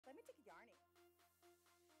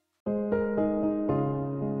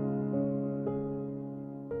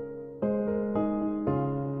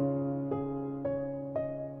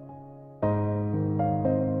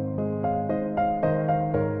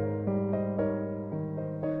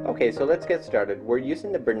Okay, so let's get started. We're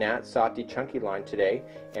using the Bernat Softy Chunky line today,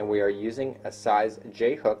 and we are using a size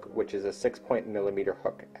J hook, which is a 6-point-millimeter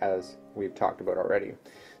hook, as we've talked about already.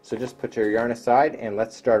 So just put your yarn aside, and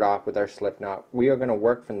let's start off with our slip knot. We are going to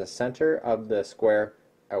work from the center of the square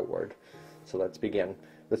outward. So let's begin.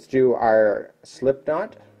 Let's do our slip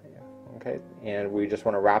knot. Okay, and we just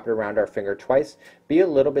want to wrap it around our finger twice. Be a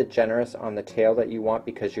little bit generous on the tail that you want,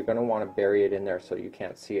 because you're going to want to bury it in there so you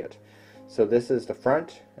can't see it. So this is the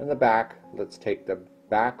front and the back. Let's take the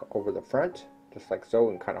back over the front, just like so,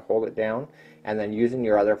 and kind of hold it down. And then using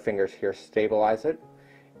your other fingers here, stabilize it,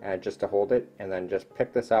 just to hold it. And then just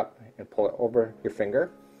pick this up and pull it over your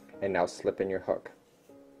finger. And now slip in your hook.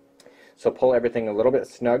 So pull everything a little bit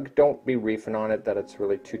snug. Don't be reefing on it that it's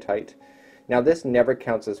really too tight. Now this never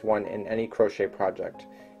counts as one in any crochet project.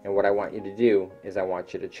 And what I want you to do is I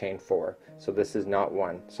want you to chain 4. So this is not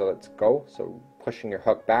 1. So let's go. So pushing your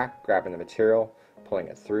hook back, grabbing the material, pulling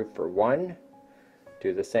it through for 1,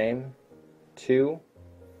 do the same, 2,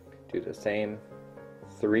 do the same,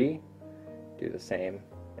 3, do the same,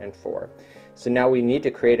 and 4. So now we need to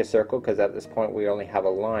create a circle, because at this point we only have a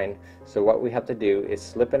line. So what we have to do is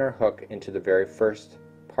slip in our hook into the very first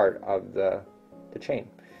part of the chain.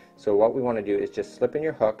 So what we want to do is just slip in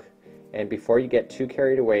your hook, and before you get too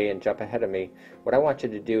carried away and jump ahead of me, what I want you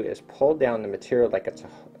to do is pull down the material like it's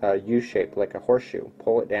a U-shape, like a horseshoe.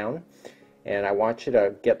 Pull it down, and I want you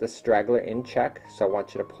to get the straggler in check, so I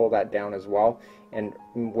want you to pull that down as well. And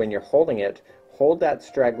when you're holding it, hold that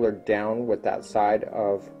straggler down with that side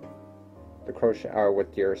of the crochet, or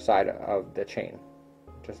with your side of the chain,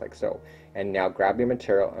 just like so. And now grab your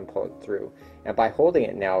material and pull it through. And by holding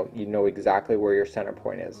it now, you know exactly where your center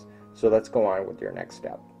point is. So let's go on with your next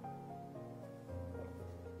step.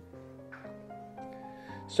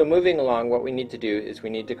 So moving along, what we need to do is we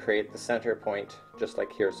need to create the center point, just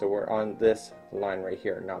like here. So we're on this line right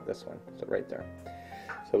here, not this one, so right there.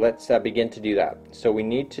 So let's begin to do that. So we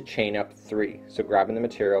need to chain up 3. So grabbing the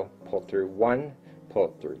material, pull through 1,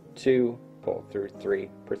 pull through 2, pull through 3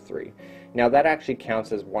 for 3. Now that actually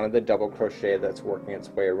counts as one of the double crochet that's working its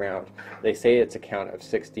way around. They say it's a count of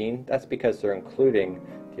 16. That's because they're including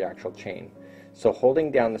the actual chain. So holding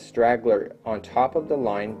down the straggler on top of the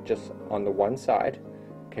line, just on the one side.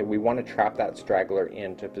 Okay, we want to trap that straggler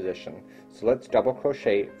into position. So let's double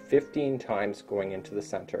crochet 15 times going into the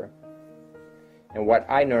center. And what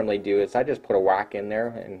I normally do is I just put a whack in there,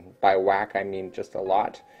 and by whack I mean just a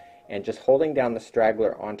lot. And just holding down the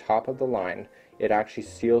straggler on top of the line, it actually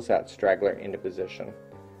seals that straggler into position.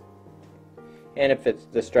 And if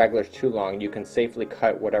the straggler is too long, you can safely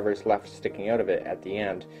cut whatever's left sticking out of it at the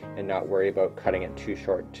end, and not worry about cutting it too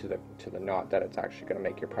short to the knot that it's actually going to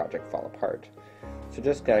make your project fall apart. So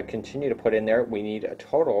just continue to put in there. We need a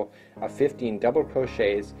total of 15 double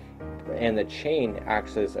crochets, and the chain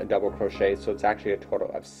acts as a double crochet, so it's actually a total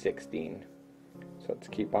of 16. So let's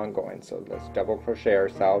keep on going. So let's double crochet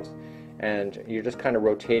ourselves, and you're just kind of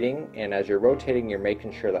rotating, and as you're rotating, you're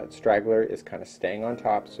making sure that straggler is kind of staying on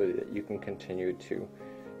top so that you can continue to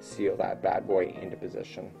seal that bad boy into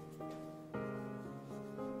position.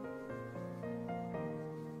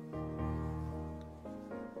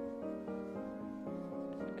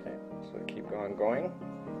 So keep on going.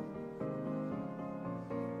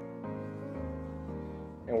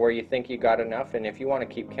 And where you think you got enough, and if you want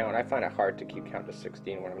to keep count, I find it hard to keep count to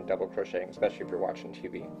 16 when I'm double crocheting, especially if you're watching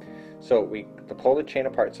TV. So we pull the chain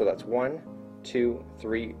apart, so that's 1, 2,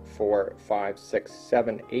 3, 4, 5, 6,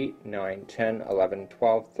 7, 8, 9, 10, 11,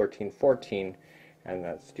 12, 13, 14, and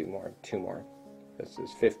let's do more, 2 more. This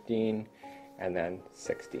is 15, and then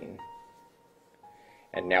 16.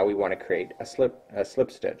 And now we want to create a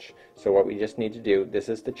slip stitch. So what we just need to do, this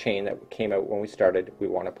is the chain that came out when we started, we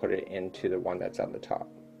want to put it into the one that's on the top.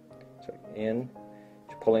 So in,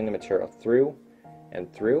 pulling the material through,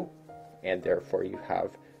 and therefore you have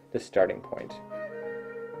the starting point.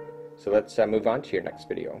 So let's move on to your next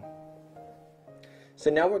video. So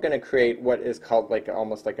now we're going to create what is called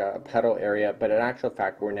almost like a petal area, but in actual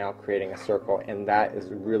fact we're now creating a circle, and that is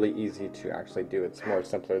really easy to actually do. It's more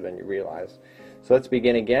simpler than you realize. So let's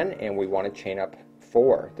begin again, and we want to chain up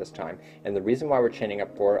 4 this time. And the reason why we're chaining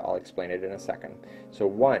up 4, I'll explain it in a second. So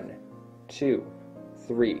 1, 2,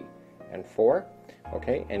 3, and 4.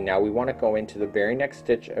 Okay, and now we want to go into the very next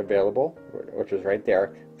stitch available, which is right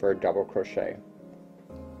there, for a double crochet.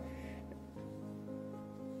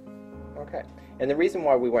 Okay, and the reason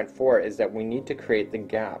why we went 4 is that we need to create the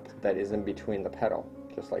gap that is in between the petal,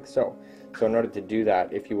 just like so. So in order to do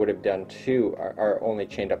that, if you would have done 2 or only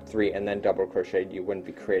chained up 3 and then double crocheted, you wouldn't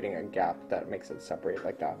be creating a gap that makes it separate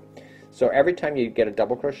like that. So every time you get a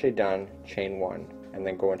double crochet done, chain 1, and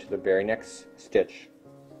then go into the very next stitch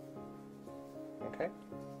Okay,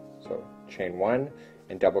 so chain 1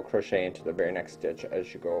 and double crochet into the very next stitch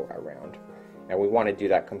as you go around. And we want to do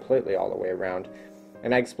that completely all the way around.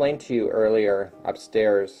 And I explained to you earlier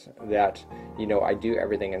upstairs that, you know, I do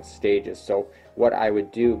everything in stages. So what I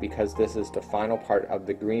would do, because this is the final part of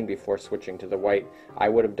the green before switching to the white, I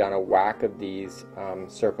would have done a whack of these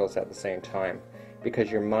circles at the same time,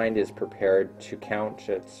 because your mind is prepared to count,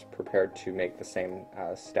 it's prepared to make the same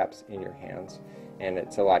steps in your hands, and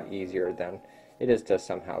it's a lot easier than it is to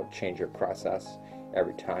somehow change your process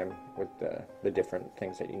every time with the different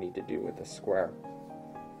things that you need to do with the square.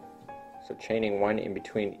 So chaining 1 in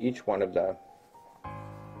between each one of the...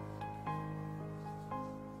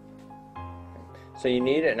 So you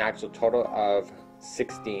need an actual total of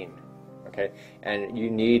 16, okay? And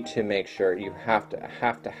you need to make sure, you have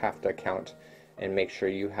to count and make sure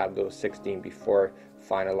you have those 16 before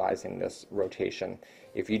finalizing this rotation.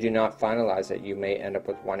 If you do not finalize it, you may end up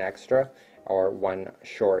with one extra or one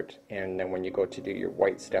short, and then when you go to do your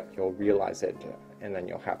white step, you'll realize it, and then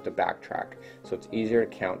you'll have to backtrack. So it's easier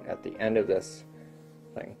to count at the end of this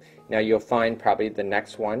thing. Now you'll find probably the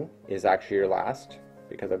next one is actually your last,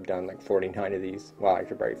 because I've done like 49 of these, well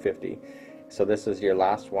actually probably 50. So this is your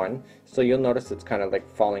last one. So you'll notice it's kind of like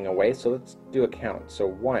falling away, so let's do a count. So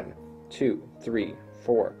 1, 2, 3,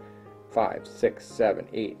 4, 5, 6, 7,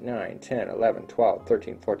 8, 9, 10, 11, 12,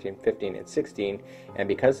 13, 14, 15, and 16. And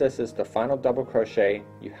because this is the final double crochet,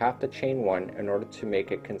 you have to chain 1 in order to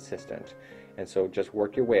make it consistent. And so just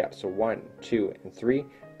work your way up. So 1, 2, and 3.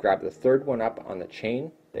 Grab the third one up on the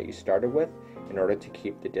chain that you started with in order to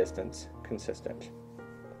keep the distance consistent.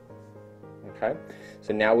 Okay,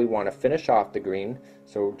 so now we want to finish off the green.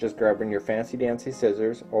 So just grabbing your fancy dancy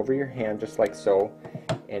scissors over your hand just like so.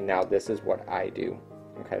 And now this is what I do.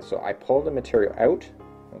 Okay, so I pull the material out,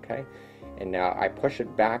 okay, and now I push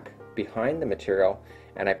it back behind the material,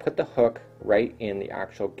 and I put the hook right in the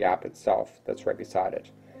actual gap itself that's right beside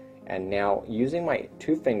it. And now using my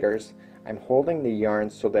 2 fingers, I'm holding the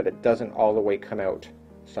yarn so that it doesn't all the way come out.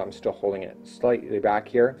 So I'm still holding it slightly back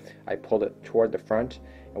here. I pulled it toward the front,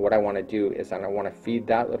 and what I want to do is I want to feed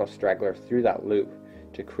that little straggler through that loop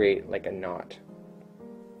to create like a knot.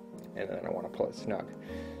 And then I want to pull it snug.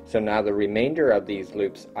 So now the remainder of these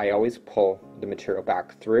loops, I always pull the material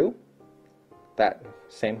back through that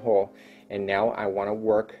same hole, and now I want to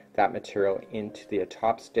work that material into the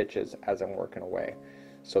top stitches as I'm working away.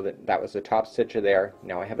 So that was the top stitch there.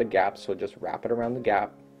 Now I have a gap, so just wrap it around the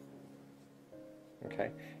gap. Okay,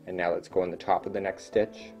 and now let's go in the top of the next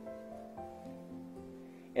stitch.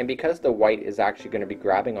 And because the white is actually going to be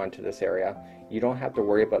grabbing onto this area, you don't have to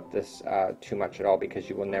worry about this too much at all, because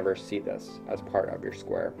you will never see this as part of your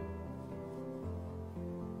square.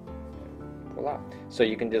 Voila. So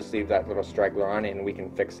you can just leave that little straggler on, and we can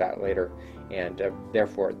fix that later. And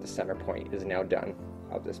therefore the center point is now done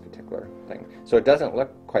of this particular thing. So it doesn't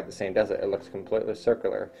look quite the same, does it? It looks completely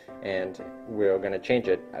circular, and we're going to change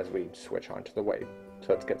it as we switch on to the white.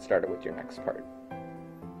 So let's get started with your next part.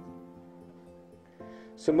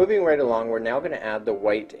 So moving right along, we're now going to add the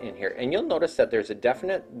white in here, and you'll notice that there's a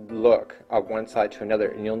definite look of one side to another,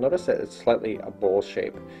 and you'll notice that it's slightly a bowl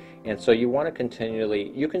shape. And so you want to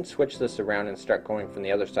continually, you can switch this around and start going from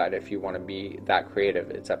the other side if you want to be that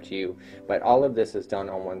creative. It's up to you, but all of this is done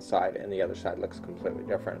on one side and the other side looks completely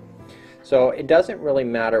different. So it doesn't really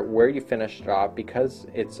matter where you finish it off, because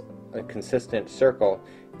it's a consistent circle,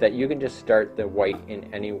 that you can just start the white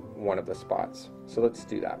in any one of the spots. So let's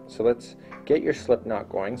do that. So let's get your slip knot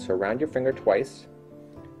going. So around your finger twice,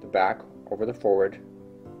 the back over the forward,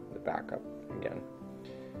 the back up again.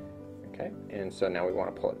 Okay, and so now we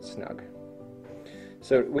want to pull it snug.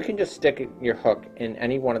 So we can just stick your hook in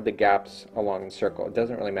any one of the gaps along the circle. It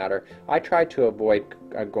doesn't really matter. I try to avoid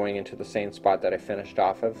going into the same spot that I finished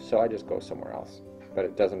off of, so I just go somewhere else. But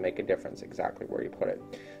it doesn't make a difference exactly where you put it.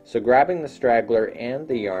 So grabbing the straggler and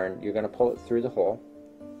the yarn, you're going to pull it through the hole,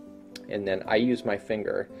 and then I use my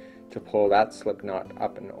finger to pull that slip knot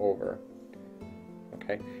up and over.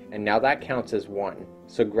 Okay, and now that counts as 1.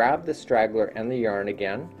 So grab the straggler and the yarn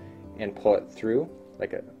again and pull it through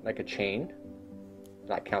like a chain.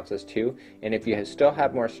 That counts as 2. And if you still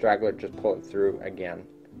have more straggler, just pull it through again.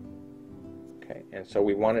 Okay, and so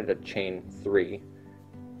we wanted to chain 3.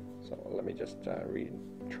 So let me just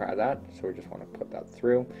try that. So we just want to put that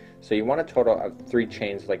through. So you want a total of 3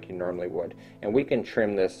 chains like you normally would. And we can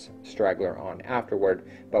trim this straggler on afterward.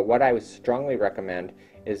 But what I would strongly recommend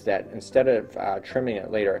is that instead of trimming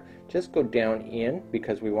it later, just go down in,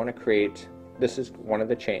 because we want to create, this is one of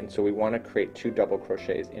the chains, so we want to create 2 double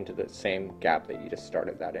crochets into the same gap that you just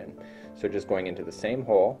started that in. So just going into the same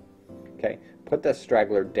hole, okay, put the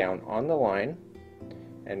straggler down on the line,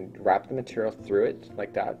 and wrap the material through it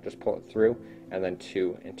like that, just pull it through, and then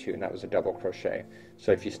 2 and 2, and that was a double crochet.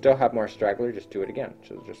 So if you still have more straggler, just do it again.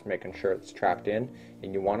 So just making sure it's trapped in,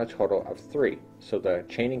 and you want a total of 3. So the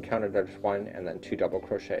chaining counted as 1 and then 2 double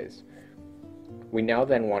crochets. We now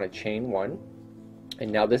then want to chain 1,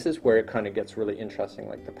 and now this is where it kind of gets really interesting,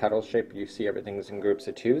 like the petal shape, you see everything's in groups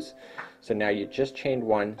of 2s. So now you just chained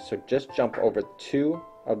 1, so just jump over 2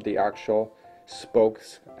 of the actual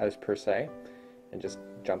spokes as per se, and just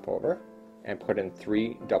jump over and put in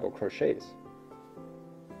 3 double crochets.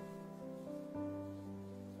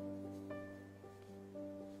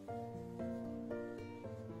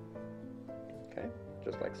 Okay,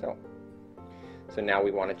 just like so. So now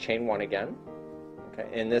we want to chain 1 again. Okay,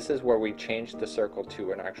 and this is where we change the circle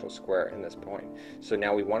to an actual square in this point. So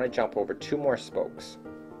now we want to jump over 2 more spokes,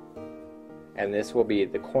 and this will be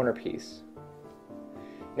the corner piece.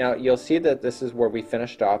 Now you'll see that this is where we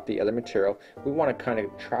finished off the other material. We want to kind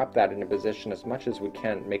of trap that in a position as much as we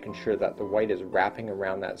can, making sure that the white is wrapping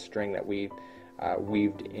around that string that we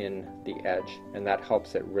weaved in the edge, and that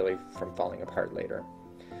helps it really from falling apart later.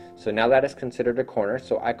 So now that is considered a corner,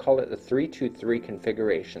 so I call it the 3-2-3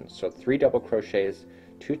 configuration. So 3 double crochets,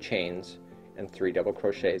 2 chains, and 3 double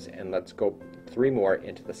crochets, and let's go 3 more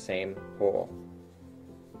into the same hole.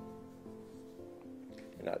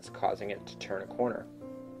 And that's causing it to turn a corner.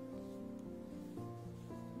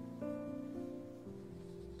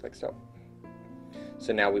 Like so.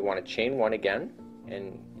 So now we want to chain 1 again,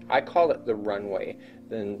 and I call it the runway.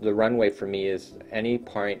 Then the runway for me is any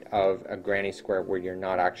point of a granny square where you're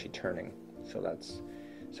not actually turning. So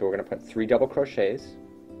we're going to put 3 double crochets.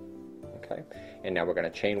 Okay, and now we're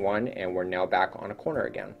going to chain 1, and we're now back on a corner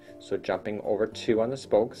again. So jumping over 2 on the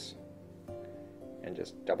spokes, and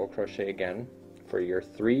just double crochet again for your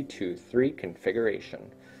 3-2-3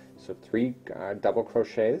 configuration. So 3 double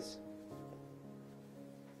crochets,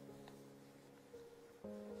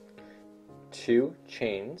 2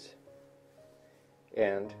 chains,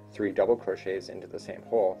 and 3 double crochets into the same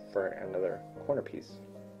hole for another corner piece.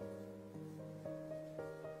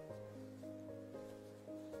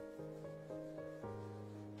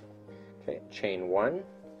 Okay, chain 1,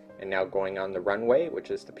 and now going on the runway,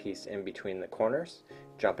 which is the piece in between the corners,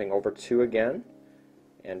 jumping over 2 again,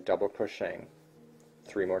 and double crocheting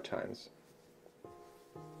 3 more times.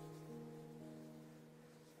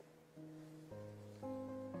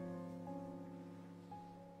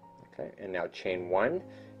 Okay, and now chain 1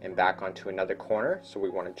 and back onto another corner, so we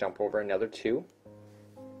want to jump over another 2.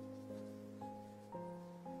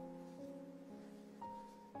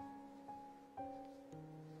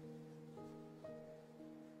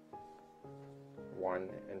 One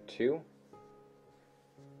and 2.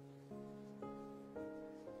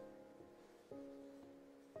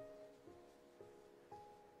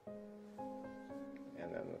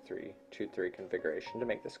 And then the 3-2-3 configuration to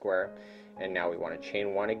make the square. And now we want to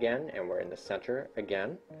chain 1 again, and we're in the center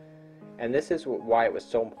again. And this is why it was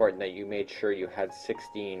so important that you made sure you had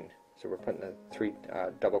 16. So we're putting the 3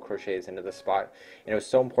 double crochets into the spot, and it was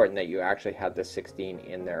so important that you actually had the 16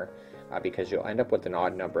 in there, because you'll end up with an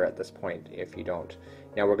odd number at this point if you don't.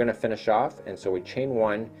 Now we're going to finish off, and so we chain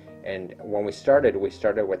 1, and when we started with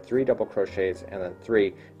 3 double crochets and then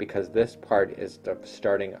 3, because this part is the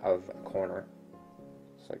starting of a corner.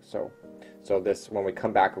 It's like so. So this, when we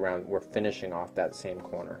come back around, we're finishing off that same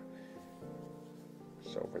corner.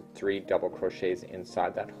 So for 3 double crochets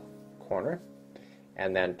inside that corner,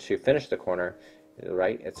 and then to finish the corner,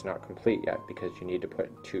 right, it's not complete yet because you need to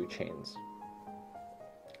put 2 chains.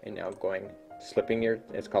 And now slipping your,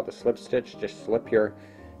 it's called the slip stitch, just slip your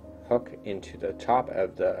hook into the top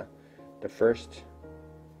of the first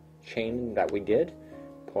chain that we did,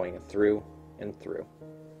 pulling it through and through,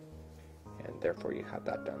 and therefore you have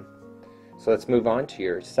that done. So let's move on to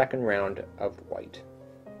your second round of white.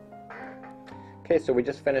 Okay, so we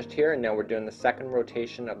just finished here, and now we're doing the second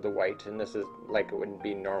rotation of the white, and this is like it would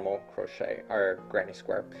be normal crochet or granny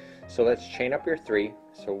square. So let's chain up your 3,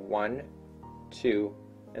 so 1, 2,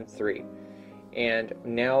 and 3. And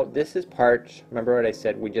now this is part, remember what I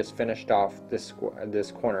said, we just finished off this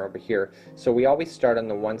corner over here. So we always start on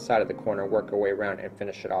the one side of the corner, work our way around, and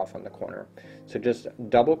finish it off on the corner. So just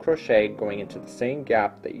double crochet going into the same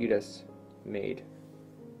gap that you just made,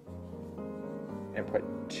 and put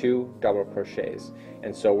 2 double crochets.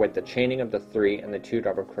 And so with the chaining of the 3 and the 2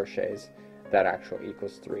 double crochets, that actually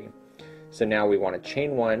equals 3. So now we want to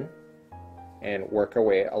chain 1 and work our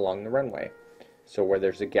way along the runway. So where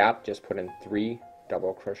there's a gap, just put in 3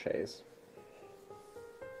 double crochets.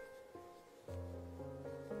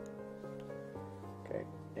 Okay,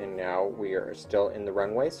 and now we are still in the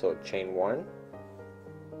runway, so chain 1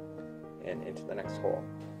 and into the next hole.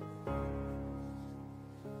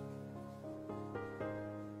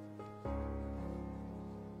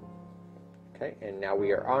 Okay, and now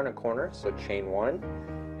we are on a corner, so chain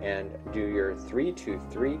 1 and do your 3 2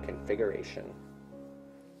 3 configuration.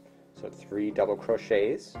 So 3 double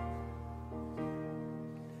crochets,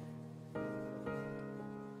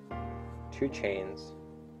 2 chains,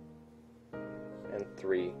 and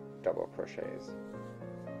 3 double crochets.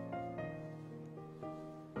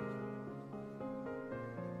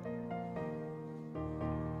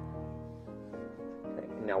 Okay,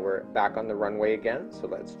 now we're back on the runway again, so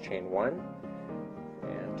let's chain 1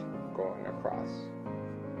 and going across.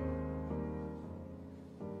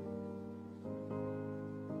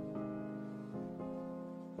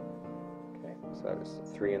 Okay, so that was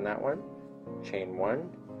 3 in that one, chain 1,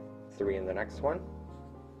 3 in the next one.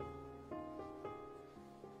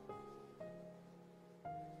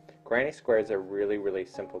 Granny squares are really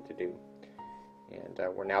simple to do. And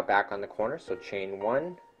we're now back on the corner, so chain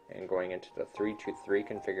 1 and going into the 3 2 3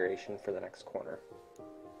 configuration for the next corner.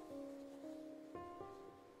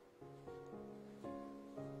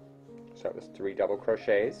 So it was 3 double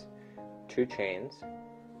crochets, 2 chains,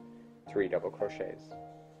 3 double crochets.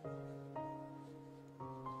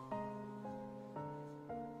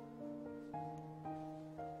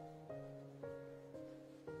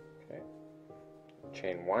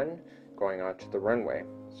 Chain 1, going on to the runway.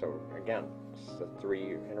 So again, it's the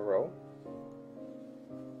 3 in a row.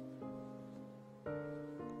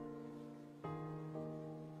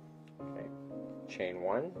 Okay, chain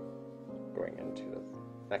 1, going into the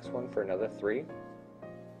next one for another 3.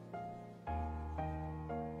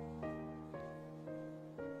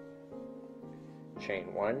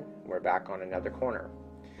 Chain 1, we're back on another corner.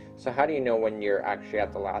 So how do you know when you're actually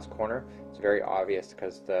at the last corner? It's very obvious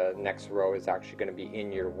because the next row is actually going to be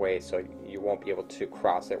in your way, so you won't be able to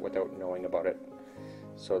cross it without knowing about it.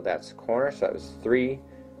 So that's corner, so that was 3,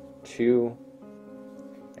 2,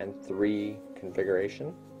 and 3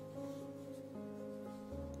 configuration.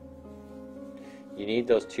 You need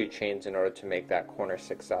those 2 chains in order to make that corner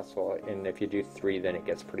successful, and if you do 3 then it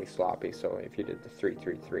gets pretty sloppy, so if you did the 3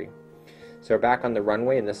 3 3. So we're back on the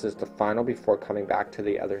runway, and this is the final before coming back to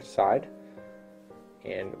the other side.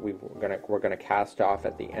 And we're gonna cast off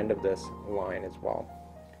at the end of this line as well,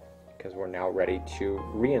 because we're now ready to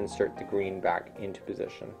reinsert the green back into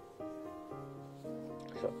position.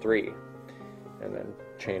 So 3, and then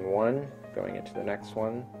chain 1, going into the next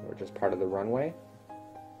one, which is part of the runway.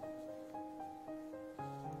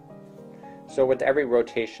 So with every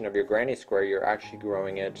rotation of your granny square, you're actually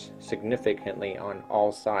growing it significantly on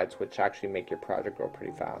all sides, which actually make your project grow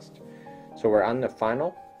pretty fast. So we're on the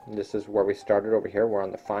final. This is where we started over here. We're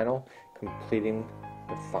on the final, completing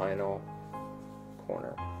the final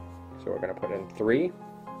corner. So we're going to put in 3.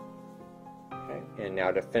 Okay, and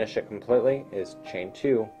now to finish it completely is chain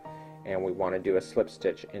 2, and we want to do a slip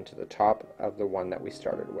stitch into the top of the one that we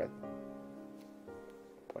started with.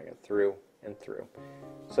 Pulling it through and through.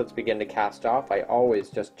 So let's begin to cast off. I always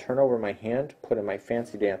just turn over my hand, put in my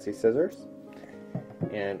fancy dancy scissors,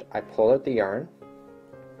 and I pull out the yarn,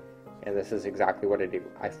 and this is exactly what I do.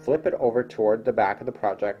 I flip it over toward the back of the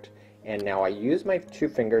project, and now I use my 2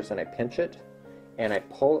 fingers and I pinch it, and I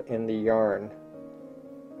pull in the yarn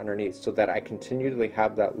underneath so that I continually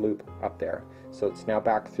have that loop up there. So it's now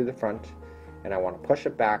back through the front, and I want to push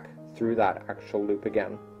it back through that actual loop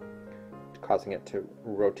again, causing it to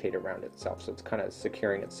rotate around itself, so it's kind of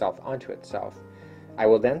securing itself onto itself. I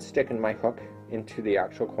will then stick in my hook into the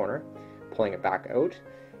actual corner, pulling it back out,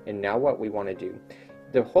 and now what we want to do,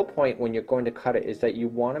 the whole point when you're going to cut it is that you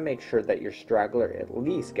want to make sure that your straggler at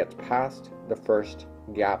least gets past the first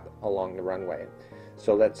gap along the runway.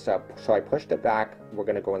 So let's so I pushed it back. We're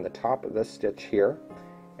going to go in the top of this stitch here,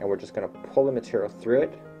 and we're just going to pull the material through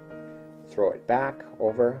it, throw it back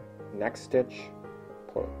over, next stitch,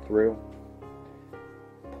 pull it through,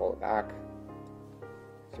 pull it back,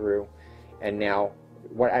 through, and now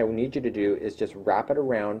what I need you to do is just wrap it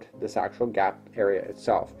around this actual gap area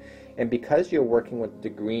itself. And because you're working with the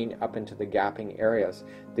green up into the gapping areas,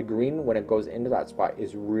 the green, when it goes into that spot,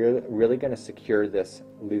 is really going to secure this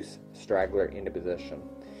loose straggler into position.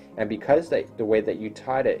 And because the way that you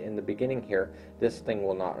tied it in the beginning here, this thing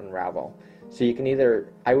will not unravel. So you can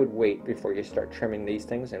either, I would wait before you start trimming these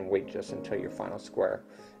things and wait just until your final square.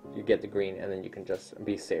 You get the green, and then you can just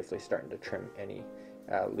be safely starting to trim any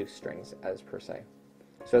loose strings as per se.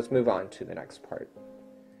 So let's move on to the next part.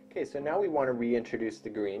 Okay, so now we want to reintroduce the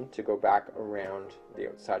green to go back around the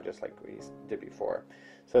outside just like we did before.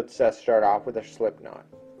 So let's start off with a slip knot.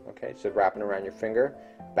 Okay, so wrapping around your finger,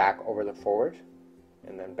 back over the forward,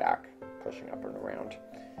 and then back, pushing up and around.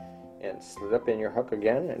 and slip in your hook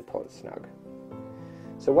again and pull it snug.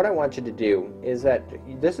 So what I want you to do is that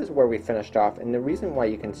this is where we finished off, and the reason why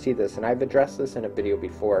you can see this, and I've addressed this in a video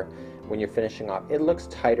before, when you're finishing off, it looks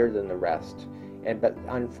tighter than the rest.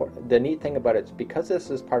 But the neat thing about it is because this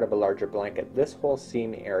is part of a larger blanket, this whole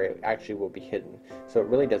seam area actually will be hidden, so it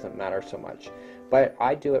really doesn't matter so much. But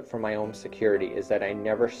I do it for my own security, is that I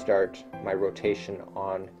never start my rotation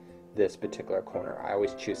on this particular corner. I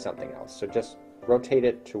always choose something else. So just rotate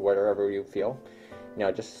it to wherever you feel. Now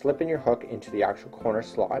just slip in your hook into the actual corner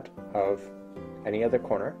slot of any other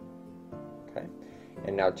corner. Okay.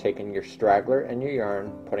 And now taking your straggler and your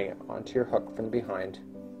yarn, putting it onto your hook from behind,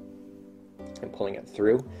 and pulling it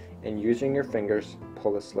through, and using your fingers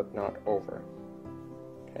pull the slip knot over.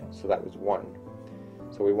 Okay, so that was 1.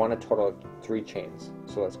 So we want a total of 3 chains.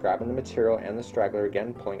 So let's grab in the material and the straggler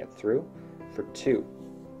again, pulling it through for 2.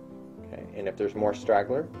 Okay, and if there's more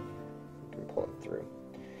straggler, you can pull it through.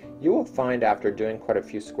 You will find after doing quite a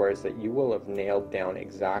few squares that you will have nailed down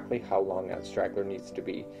exactly how long that straggler needs to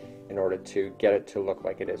be in order to get it to look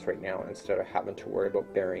like it is right now, instead of having to worry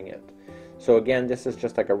about burying it. So again, this is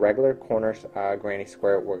just like a regular corner granny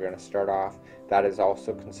square. We're going to start off. That is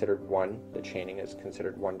also considered 1. The chaining is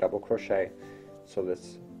considered 1 double crochet. So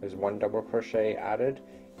this is 1 double crochet added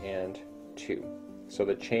and 2. So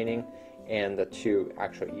the chaining and the 2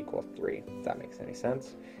 actually equal 3, if that makes any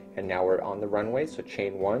sense. And now we're on the runway, so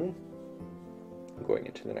chain 1, going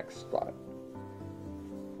into the next slot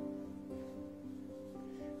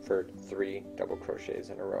for 3 double crochets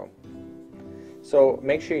in a row. So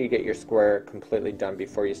make sure you get your square completely done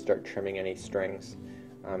before you start trimming any strings.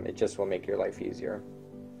 It just will make your life easier.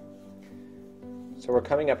 So we're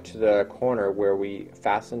coming up to the corner where we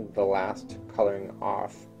fastened the last coloring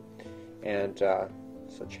off, and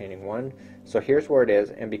so chaining 1. So here's where it is,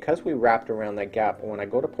 and because we wrapped around that gap, when I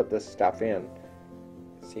go to put this stuff in,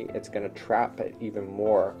 see, it's going to trap it even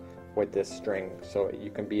more with this string, so you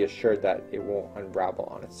can be assured that it won't unravel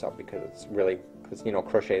on itself, because it's really, because you know,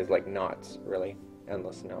 crochet is like knots, really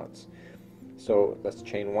endless knots. So let's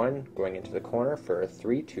chain 1 going into the corner for a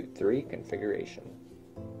 3-2-3 configuration.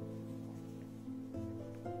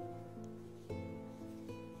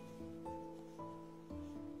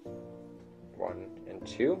 1 and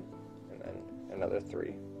 2, and then another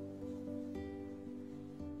 3.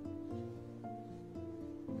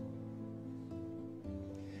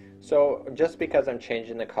 So just because I'm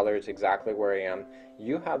changing the colors exactly where I am,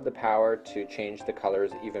 you have the power to change the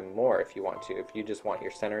colors even more if you want to. If you just want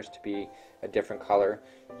your centers to be a different color,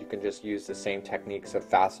 you can just use the same techniques of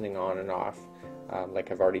fastening on and off,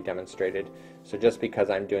 like I've already demonstrated. So just because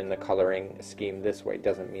I'm doing the coloring scheme this way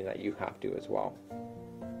doesn't mean that you have to as well.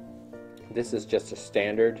 This is just a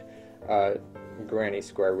standard granny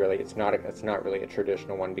square, really. It's not really a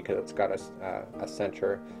traditional one because it's got a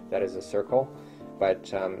center that is a circle.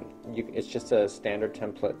 But it's just a standard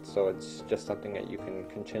template, so it's just something that you can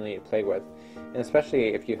continually play with. And especially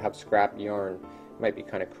if you have scrap yarn, it might be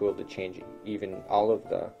kind of cool to change even all of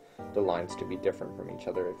the lines to be different from each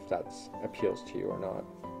other, if that appeals to you or not.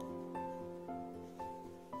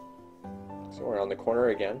 So we're on the corner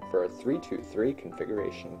again for a 3-2-3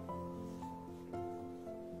 configuration.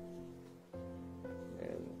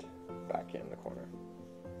 And back in the corner.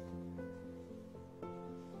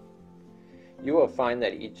 You will find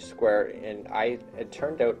that each square, and it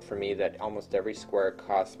turned out for me that almost every square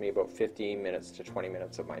cost me about 15 minutes to 20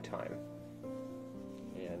 minutes of my time.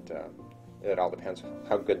 And it all depends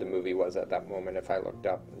how good the movie was at that moment, if I looked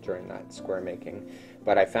up during that square making.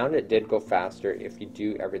 But I found it did go faster if you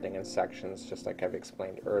do everything in sections, just like I've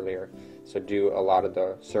explained earlier. So do a lot of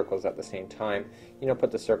the circles at the same time. You know,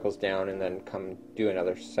 put the circles down and then come do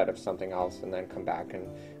another set of something else, and then come back and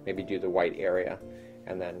maybe do the white area,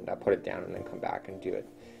 and then put it down and then come back and do it.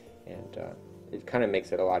 And it kind of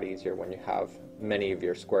makes it a lot easier when you have many of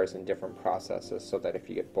your squares in different processes, so that if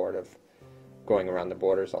you get bored of going around the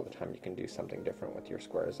borders all the time, you can do something different with your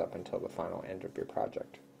squares up until the final end of your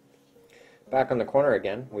project. Back on the corner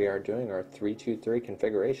again, we are doing our 3-2-3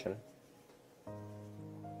 configuration.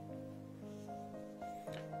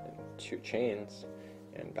 And 2 chains,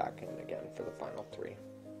 and back in again for the final 3.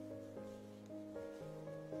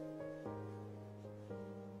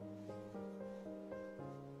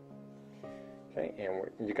 Okay,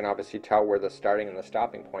 and you can obviously tell where the starting and the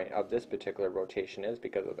stopping point of this particular rotation is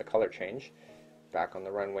because of the color change. Back on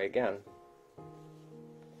the runway again.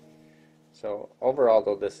 So overall,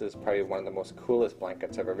 though, this is probably one of the most coolest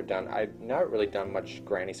blankets I've ever done. I've not really done much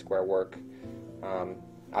granny square work.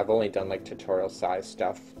 I've only done like tutorial size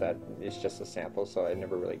stuff that is just a sample, so I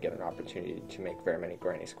never really get an opportunity to make very many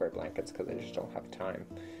granny square blankets because I just don't have time.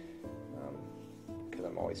 Because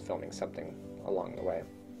I'm always filming something along the way.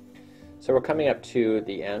 So we're coming up to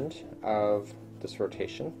the end of this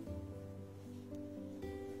rotation.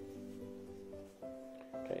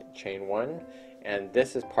 Okay, chain 1, and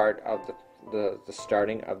this is part of the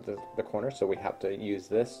starting of the corner, so we have to use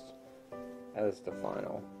this as the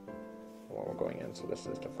final when we're going in. So this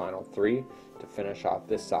is the final 3 to finish off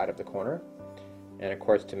this side of the corner. And of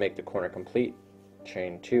course, to make the corner complete,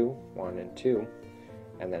 chain 2, 1 and 2,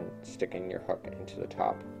 and then sticking your hook into the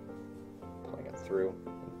top, pulling it through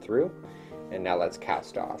and through. And now let's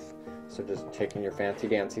cast off. So just taking your fancy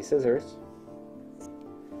dancy scissors,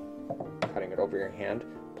 cutting it over your hand,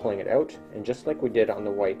 pulling it out, and just like we did on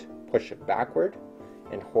the white, push it backward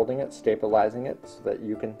and holding it, stabilizing it so that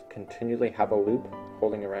you can continually have a loop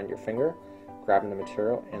holding around your finger, grabbing the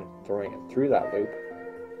material and throwing it through that loop,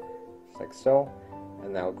 just like so.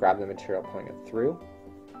 And now grab the material, pulling it through,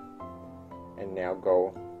 and now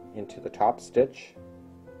go into the top stitch,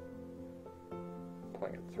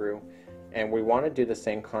 pulling it through. And we want to do the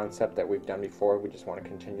same concept that we've done before. We just want to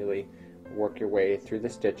continually work your way through the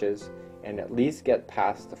stitches and at least get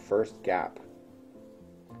past the first gap,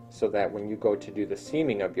 so that when you go to do the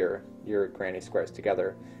seaming of your granny squares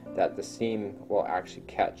together, that the seam will actually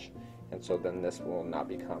catch, and so then this will not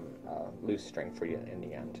become a loose string for you in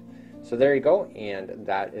the end. So there you go, and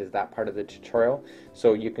that is that part of the tutorial.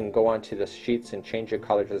 So you can go onto the sheets and change your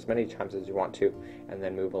colors as many times as you want to, and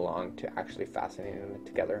then move along to actually fastening them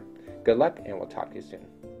together. Good luck, and we'll talk to you soon.